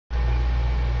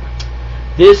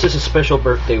This is a special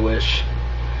birthday wish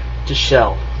to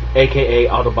Chelle, aka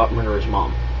Autobotmurder's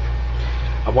mom.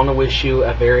 I want to wish you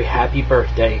a very happy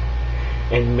birthday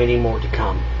and many more to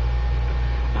come.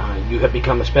 You have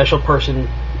become a special person.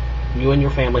 You and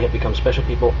your family have become special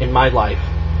people in my life,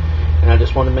 and I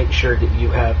just want to make sure that you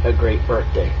have a great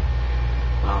birthday.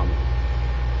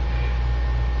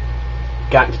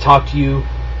 Gotten to talk to you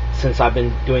since I've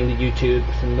been doing the YouTube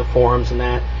and the forums and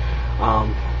that.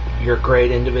 You're a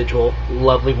great individual,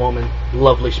 lovely woman,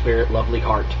 lovely spirit, lovely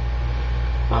heart.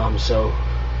 So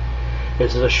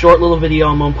this is a short little video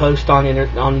I'm going to post on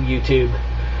YouTube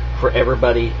for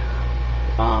everybody.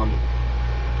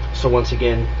 So once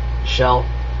again, Chelle,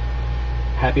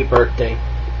 happy birthday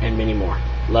and many more.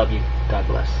 Love you. God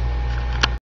bless.